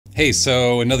Hey,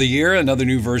 so another year, another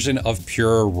new version of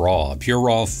PureRAW.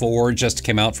 PureRAW 4 just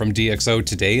came out from DxO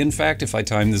today, in fact, if I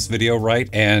timed this video right,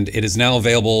 and it is now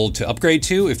available to upgrade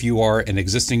to if you are an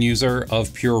existing user of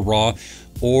PureRAW,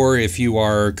 or if you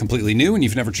are completely new and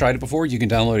you've never tried it before, you can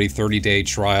download a 30-day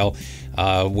trial.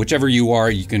 Whichever you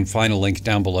are, you can find a link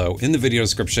down below in the video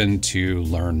description to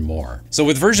learn more. So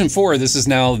with version 4, this is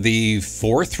now the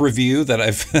 4th review that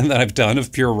I've done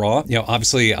of PureRAW. You know,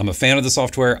 obviously I'm a fan of the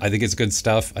software. I think it's good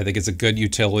stuff. I think it's a good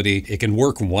utility. It can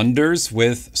work wonders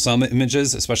with some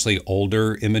images, especially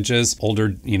older images, older,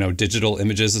 digital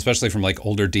images, especially from like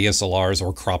older DSLRs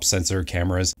or crop sensor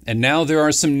cameras. And now there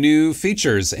are some new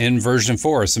features in version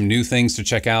 4, some new things to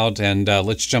check out, and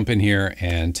let's jump in here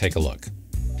and take a look.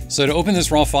 So to open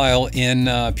this RAW file in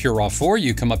PureRAW 4,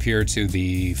 you come up here to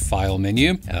the File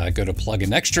menu, go to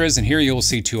Plugin Extras, and here you'll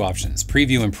see two options,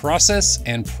 Preview and Process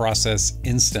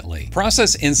Instantly.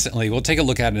 Process Instantly, we'll take a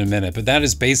look at it in a minute, but that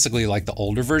is basically like the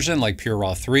older version, like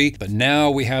PureRAW 3, but now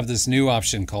we have this new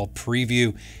option called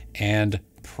Preview and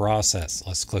Process.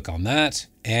 Let's click on that,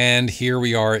 and here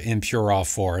we are in PureRAW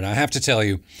 4, and I have to tell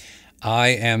you, I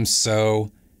am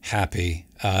so happy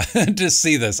to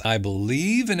see this. I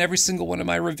believe in every single one of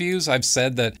my reviews, I've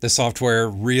said that the software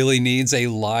really needs a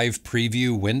live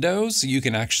preview window so you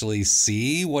can actually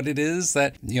see what it is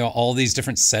that, all these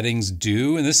different settings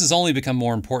do. And this has only become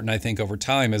more important, I think, over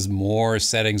time as more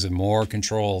settings and more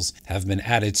controls have been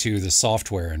added to the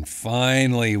software. And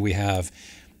finally, we have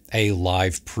a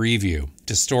live preview.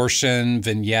 Distortion,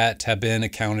 vignette have been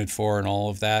accounted for and all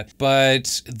of that.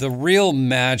 But the real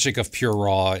magic of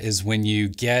PureRAW is when you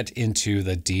get into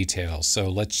the details. So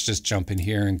let's just jump in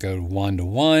here and go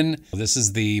 1:1. This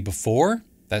is the before,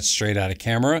 that's straight out of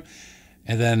camera.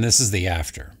 And then this is the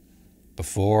after.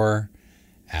 Before,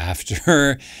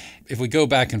 after. If we go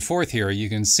back and forth here, you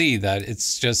can see that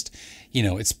it's just,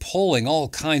 it's pulling all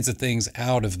kinds of things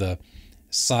out of the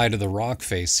side of the rock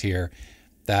face here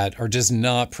that are just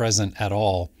not present at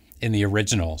all in the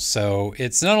original. So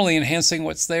it's not only enhancing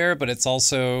what's there, but it's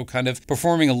also kind of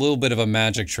performing a little bit of a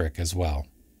magic trick as well.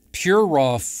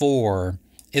 PureRAW 4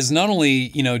 is not only,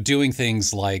 doing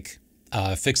things like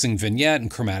fixing vignette and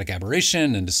chromatic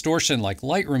aberration and distortion like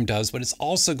Lightroom does, but it's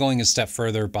also going a step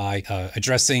further by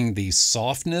addressing the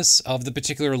softness of the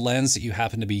particular lens that you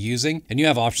happen to be using. And you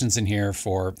have options in here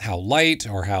for how light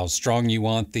or how strong you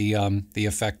want the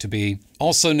effect to be.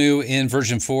 Also new in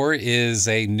version 4 is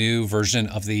a new version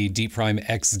of the D'Prime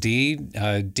XD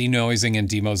denoising and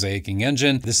demosaicing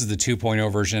engine. This is the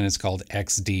 2.0 version. It's called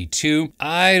XD2.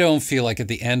 I don't feel like at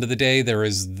the end of the day there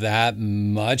is that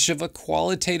much of a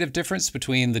qualitative difference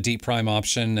between the D'Prime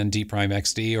option and D'Prime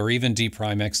XD or even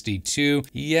D'Prime XD2.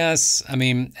 Yes, I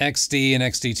mean XD and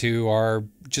XD2 are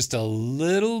just a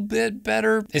little bit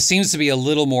better. It seems to be a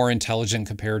little more intelligent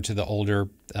compared to the older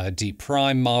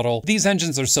D'Prime model. These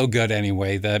engines are so good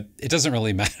anyway that it doesn't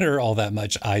really matter all that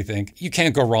much, I think. You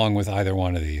can't go wrong with either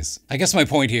one of these. I guess my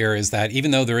point here is that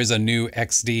even though there is a new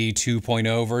XD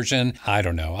 2.0 version, I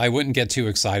don't know. I wouldn't get too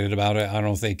excited about it. I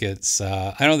don't think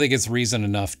it's reason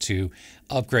enough to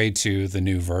upgrade to the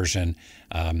new version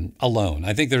alone.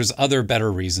 I think there's other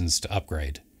better reasons to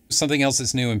upgrade. Something else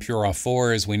that's new in PureRAW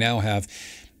 4 is we now have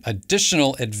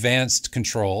additional advanced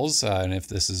controls. And if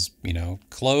this is,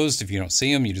 closed, if you don't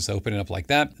see them, you just open it up like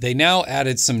that. They now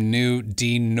added some new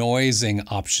denoising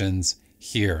options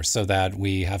here so that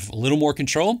we have a little more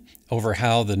control over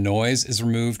how the noise is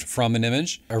removed from an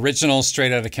image. Original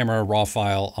straight out of camera RAW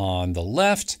file on the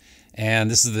left.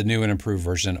 And this is the new and improved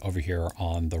version over here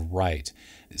on the right.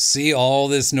 See all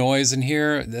this noise in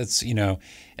here? That's,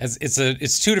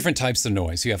 it's two different types of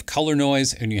noise. You have color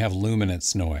noise and you have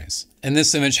luminance noise. And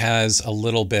this image has a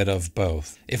little bit of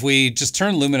both. If we just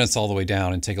turn luminance all the way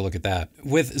down and take a look at that,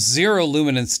 with zero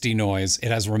luminance denoise, it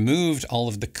has removed all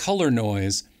of the color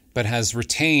noise, but has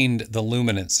retained the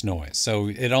luminance noise. So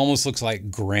it almost looks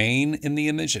like grain in the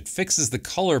image. It fixes the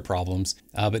color problems,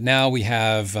 but now we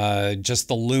have just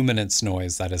the luminance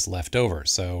noise that is left over.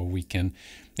 So we can,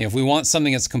 if we want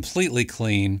something that's completely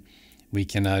clean, we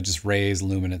can just raise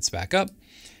luminance back up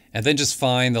and then just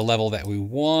find the level that we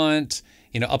want,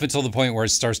 up until the point where it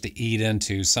starts to eat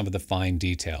into some of the fine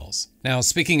details. Now,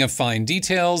 speaking of fine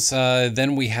details,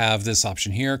 then we have this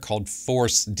option here called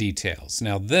Force Details.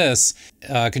 Now, this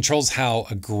controls how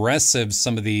aggressive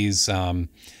some of these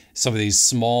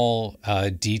small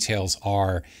details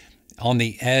are on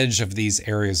the edge of these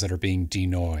areas that are being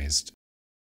denoised.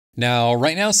 Now,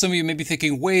 right now, some of you may be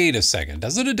thinking, wait a second,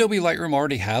 doesn't Adobe Lightroom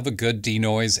already have a good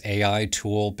denoise AI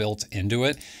tool built into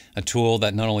it? A tool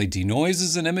that not only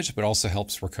denoises an image, but also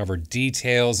helps recover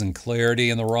details and clarity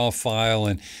in the raw file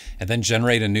and then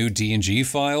generate a new DNG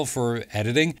file for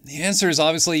editing? The answer is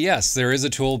obviously yes, there is a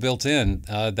tool built in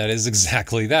that is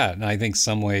exactly that. And I think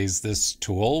some ways this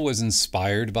tool was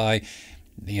inspired by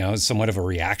somewhat of a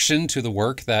reaction to the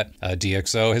work that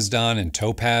DxO has done and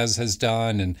Topaz has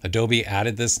done, and Adobe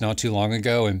added this not too long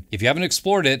ago. And if you haven't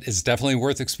explored it, it's definitely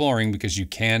worth exploring because you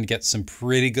can get some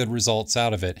pretty good results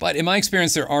out of it. But in my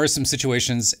experience, there are some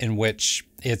situations in which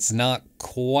it's not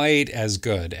quite as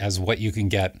good as what you can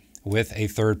get with a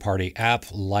third-party app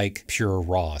like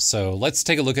PureRAW. So let's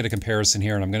take a look at a comparison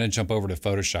here, and I'm going to jump over to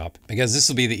Photoshop because this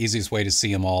will be the easiest way to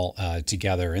see them all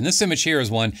together. And this image here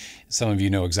is one, some of you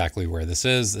know exactly where this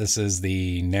is. This is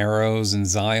the Narrows in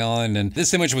Zion, and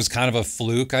this image was kind of a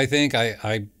fluke, I think.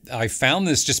 I found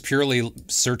this just purely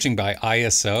searching by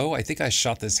ISO. I think I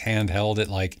shot this handheld at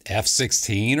like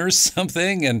f16 or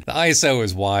something, and the ISO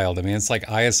is wild. I mean, it's like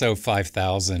ISO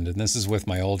 5000, and this is with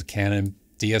my old Canon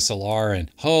DSLR, and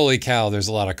holy cow, there's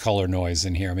a lot of color noise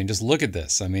in here. I mean, just look at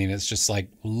this. I mean, it's just like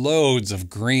loads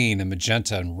of green and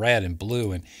magenta and red and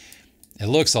blue, and it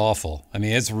looks awful. I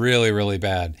mean, it's really, really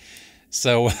bad.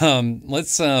 So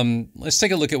let's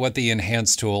take a look at what the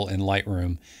Enhance tool in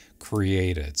Lightroom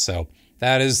created. So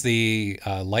that is the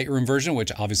Lightroom version,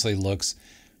 which obviously looks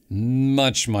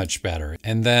much, much better.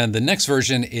 And then the next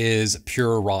version is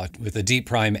PureRAW with the D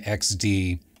Prime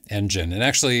XD engine. And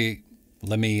actually,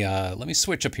 let me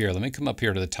switch up here. Let me come up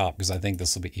here to the top because I think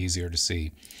this will be easier to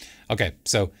see. Okay,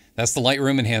 so that's the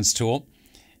Lightroom Enhance tool.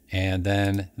 And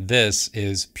then this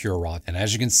is PureRAW. And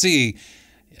as you can see,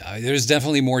 there's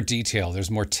definitely more detail.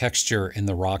 There's more texture in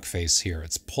the rock face here.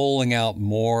 It's pulling out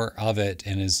more of it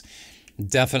and is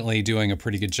definitely doing a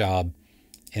pretty good job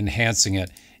enhancing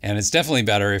it. And it's definitely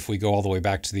better if we go all the way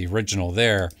back to the original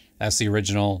there. That's the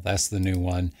original, that's the new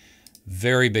one.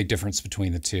 Very big difference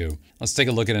between the two. Let's take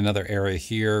a look at another area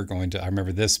here. I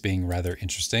remember this being rather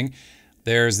interesting.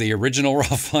 There's the original raw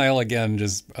file again,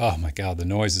 just, oh my God, the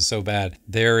noise is so bad.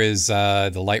 There is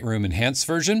the Lightroom Enhanced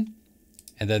version,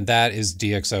 and then that is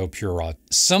DxO PureRAW.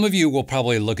 Some of you will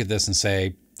probably look at this and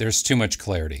say, there's too much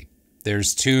clarity.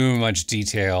 There's too much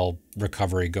detail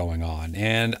recovery going on.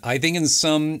 And I think in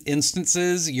some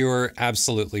instances, you're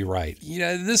absolutely right.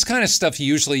 This kind of stuff,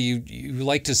 usually you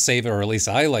like to save it, or at least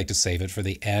I like to save it for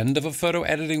the end of a photo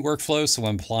editing workflow. So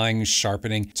I'm applying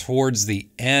sharpening towards the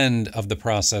end of the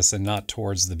process and not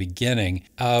towards the beginning.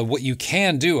 What you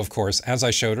can do, of course, as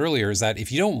I showed earlier, is that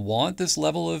if you don't want this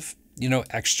level of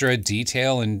extra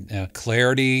detail and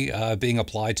clarity being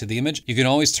applied to the image, you can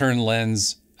always turn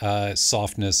lens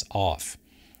softness off.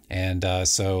 And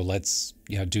so let's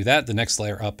do that. The next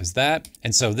layer up is that.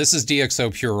 And so this is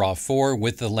DxO PureRAW 4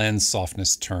 with the lens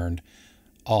softness turned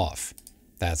off.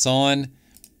 That's on,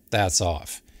 that's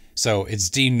off. So it's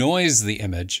denoised the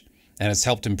image and it's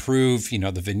helped improve,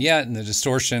 the vignette and the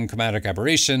distortion, chromatic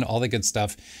aberration, all the good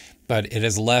stuff. But it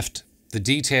has left the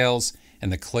details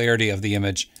and the clarity of the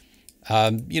image,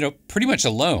 pretty much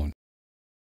alone.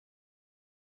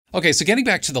 Okay, so getting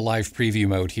back to the live preview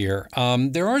mode here,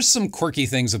 there are some quirky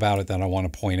things about it that I want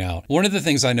to point out. One of the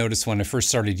things I noticed when I first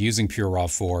started using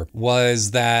PureRAW 4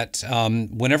 was that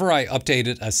whenever I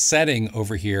updated a setting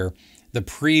over here, the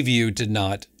preview did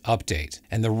not update.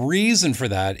 And the reason for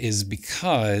that is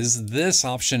because this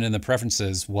option in the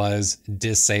preferences was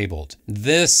disabled.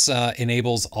 This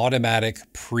enables automatic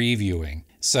previewing.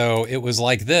 So it was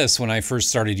like this when I first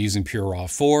started using PureRAW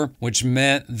 4, which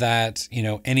meant that,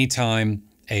 anytime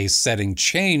a setting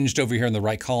changed over here in the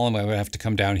right column, I would have to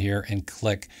come down here and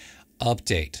click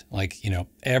update. Like,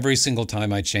 every single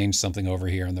time I change something over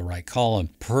here in the right column.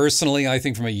 Personally, I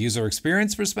think from a user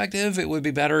experience perspective, it would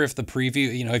be better if the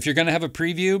preview, if you're going to have a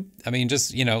preview,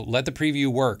 just, let the preview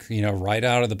work, right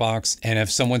out of the box. And if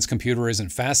someone's computer isn't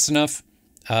fast enough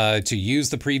to use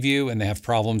the preview and they have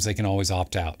problems, they can always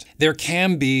opt out. There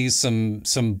can be some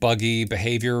buggy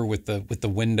behavior with the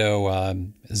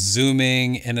window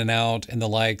zooming in and out and the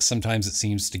like. Sometimes it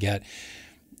seems to get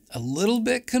a little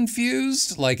bit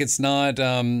confused. Like it's not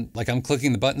like I'm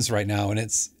clicking the buttons right now and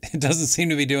it doesn't seem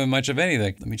to be doing much of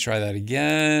anything. Let me try that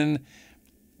again.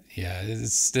 Yeah,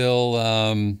 it's still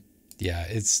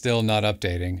it's still not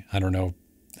updating. I don't know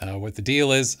what the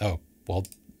deal is. Oh, well,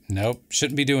 nope,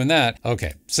 shouldn't be doing that.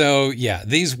 Okay, so yeah,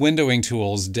 these windowing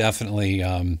tools definitely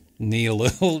need a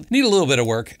little bit of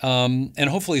work, and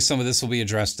hopefully some of this will be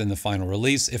addressed in the final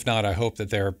release. If not, I hope that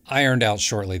they're ironed out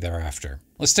shortly thereafter.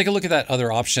 Let's take a look at that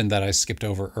other option that I skipped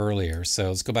over earlier. So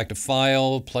let's go back to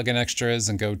File, Plugin Extras,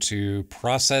 and go to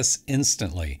Process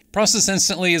Instantly. Process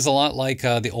Instantly is a lot like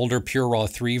the older PureRAW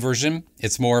 3 version.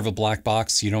 It's more of a black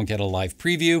box. You don't get a live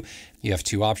preview. You have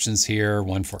two options here,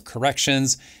 one for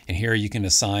corrections, and here you can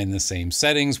assign the same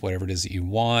settings, whatever it is that you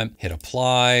want. Hit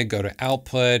Apply, go to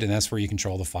Output, and that's where you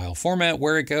control the file format,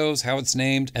 where it goes, how it's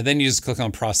named, and then you just click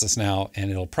on Process Now,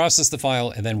 and it'll process the file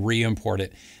and then re-import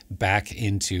it back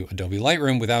into Adobe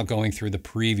Lightroom without going through the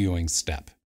previewing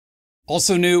step.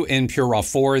 Also new in PureRAW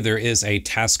 4, there is a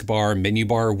taskbar menu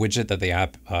bar widget that the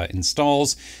app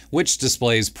installs, which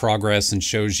displays progress and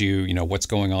shows you, what's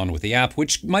going on with the app,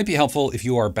 which might be helpful if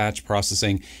you are batch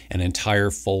processing an entire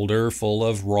folder full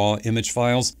of raw image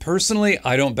files. Personally,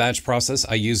 I don't batch process.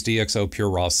 I use DxO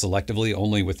PureRAW selectively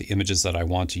only with the images that I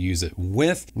want to use it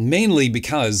with, mainly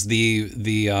because the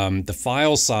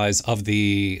file size of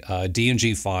the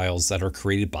DNG files that are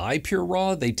created by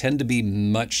PureRAW, they tend to be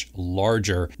much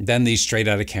larger than the straight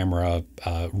out of camera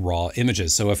raw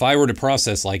images. So if I were to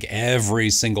process like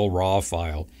every single raw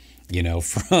file,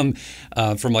 from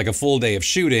like a full day of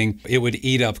shooting, it would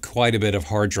eat up quite a bit of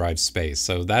hard drive space.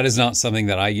 So that is not something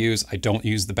that I use. I don't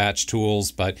use the batch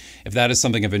tools, but if that is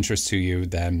something of interest to you,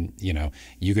 then,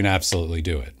 you can absolutely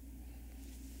do it.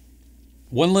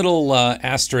 One little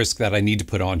asterisk that I need to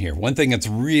put on here. One thing that's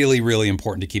really, really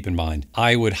important to keep in mind.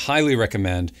 I would highly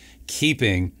recommend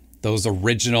keeping those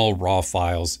original raw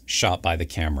files shot by the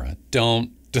camera.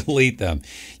 Don't delete them.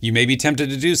 You may be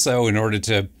tempted to do so in order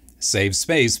to save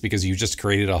space because you just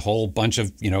created a whole bunch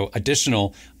of,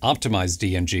 additional optimized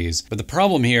DNGs. But the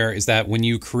problem here is that when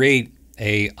you create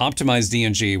a optimized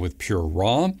DNG with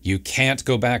PureRAW, you can't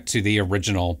go back to the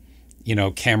original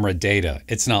camera data.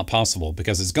 It's not possible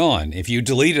because it's gone. If you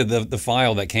deleted the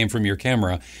file that came from your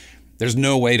camera, there's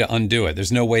no way to undo it.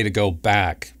 There's no way to go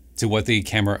back to what the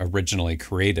camera originally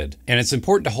created. And it's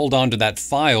important to hold on to that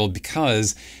file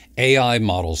because AI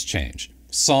models change,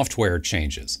 software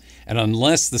changes. And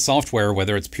unless the software,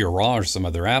 whether it's PureRAW or some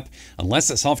other app, unless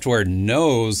the software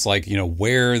knows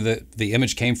where the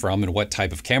image came from and what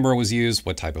type of camera was used,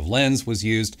 what type of lens was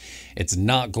used, it's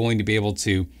not going to be able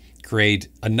to create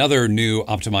another new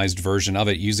optimized version of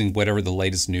it using whatever the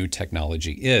latest new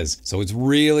technology is. So it's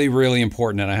really, really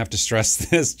important, and I have to stress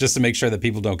this just to make sure that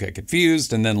people don't get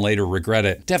confused and then later regret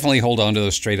it. Definitely hold on to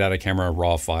those straight out of camera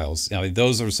raw files.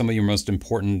 Those are some of your most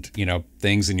important,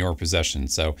 things in your possession.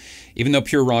 So even though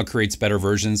PureRAW creates better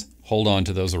versions, hold on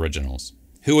to those originals.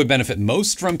 Who would benefit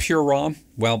most from PureRAW?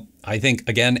 Well, I think,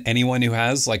 again, anyone who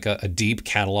has like a deep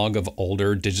catalog of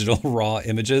older digital raw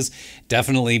images.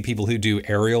 Definitely people who do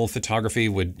aerial photography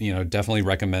would, definitely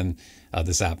recommend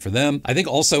this app for them. I think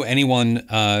also anyone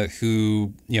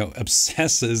who,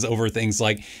 obsesses over things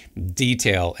like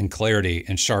detail and clarity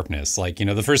and sharpness. Like,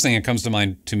 the first thing that comes to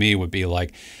mind to me would be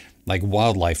like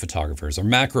wildlife photographers or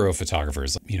macro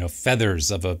photographers, feathers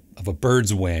of a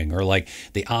bird's wing or like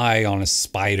the eye on a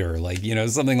spider,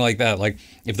 something like that. Like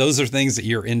if those are things that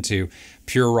you're into,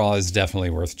 PureRAW is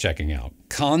definitely worth checking out.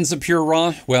 Cons of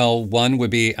PureRAW? Well, one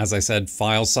would be, as I said,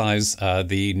 file size.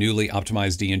 The newly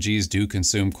optimized DNGs do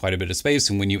consume quite a bit of space.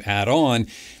 And when you add on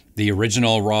the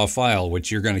original raw file,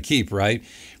 which you're going to keep, right?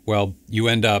 Well, you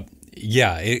end up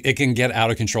it can get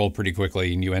out of control pretty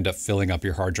quickly and you end up filling up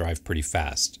your hard drive pretty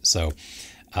fast. So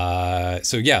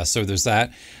there's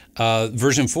that.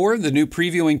 Version 4, the new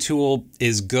previewing tool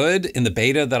is good. In the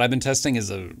beta that I've been testing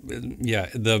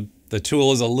the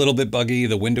tool is a little bit buggy.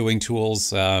 The windowing tools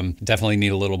definitely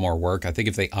need a little more work. I think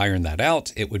if they iron that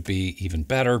out, it would be even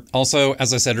better. Also,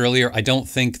 as I said earlier, I don't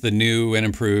think the new and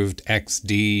improved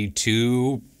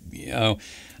XD2,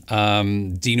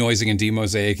 denoising and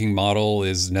demosaicing model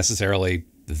is necessarily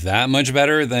that much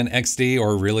better than XD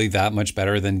or really that much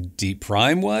better than Deep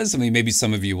Prime was. I mean, maybe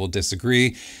some of you will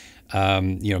disagree.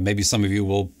 Maybe some of you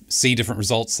will see different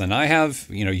results than I have,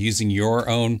 using your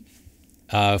own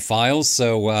files.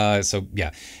 So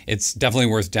yeah, it's definitely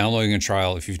worth downloading a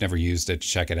trial if you've never used it.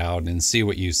 Check it out and see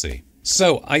what you see.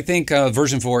 So I think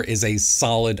version 4 is a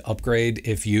solid upgrade.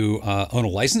 If you own a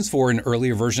license for an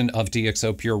earlier version of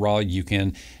DxO PureRAW, you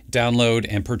can download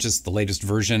and purchase the latest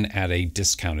version at a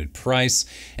discounted price.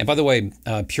 And by the way,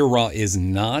 PureRAW is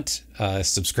not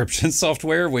subscription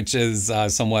software, which is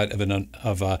somewhat of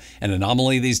an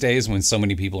anomaly these days when so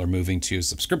many people are moving to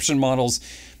subscription models.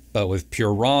 But with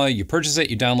PureRAW, you purchase it,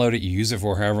 you download it, you use it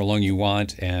for however long you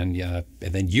want, and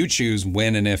then you choose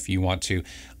when and if you want to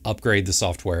upgrade the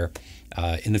software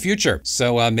in the future.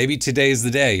 So maybe today is the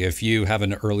day if you have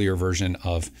an earlier version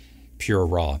of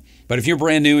PureRAW. But if you're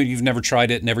brand new and you've never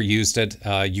tried it, never used it,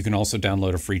 you can also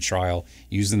download a free trial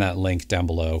using that link down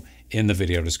below in the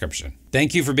video description.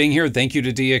 Thank you for being here. Thank you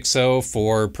to DxO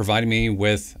for providing me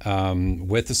with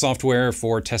the software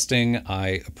for testing.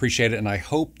 I appreciate it, and I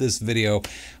hope this video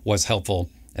was helpful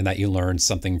and that you learned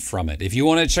something from it. If you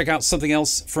want to check out something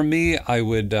else from me, I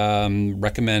would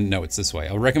recommend, no, it's this way.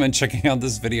 I would recommend checking out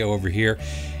this video over here.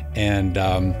 And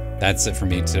that's it for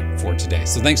me for today.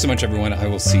 So thanks so much, everyone. I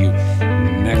will see you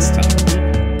next time.